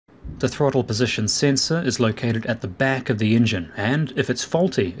The throttle position sensor is located at the back of the engine, and if it's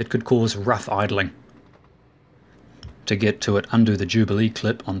faulty, it could cause rough idling. To get to it, undo the Jubilee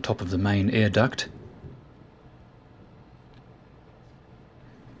clip on top of the main air duct,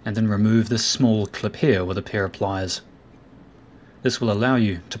 and then remove this small clip here with a pair of pliers. This will allow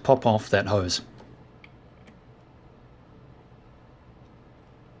you to pop off that hose.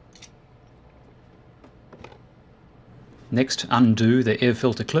 Next, undo the air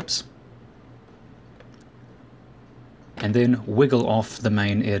filter clips, and then wiggle off the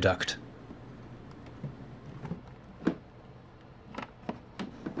main air duct.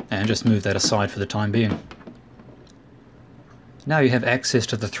 And just move that aside for the time being. Now you have access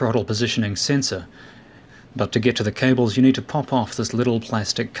to the throttle positioning sensor, but to get to the cables you need to pop off this little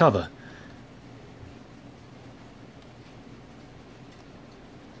plastic cover.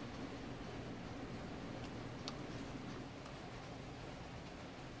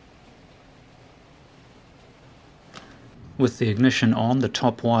 With the ignition on, the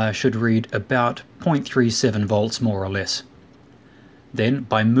top wire should read about 0.37 volts more or less. Then,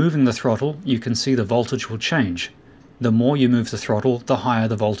 by moving the throttle, you can see the voltage will change. The more you move the throttle, the higher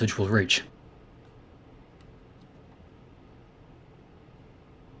the voltage will reach.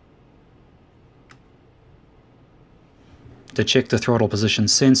 To check the throttle position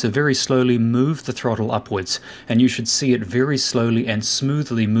sensor, very slowly move the throttle upwards, and you should see it very slowly and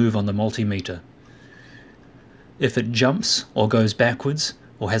smoothly move on the multimeter. If it jumps or goes backwards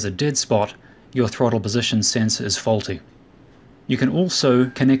or has a dead spot, your throttle position sensor is faulty. You can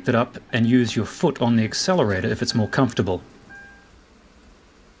also connect it up and use your foot on the accelerator if it's more comfortable.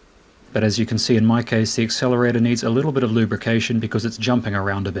 But as you can see in my case, the accelerator needs a little bit of lubrication because it's jumping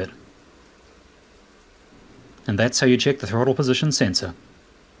around a bit. And that's how you check the throttle position sensor.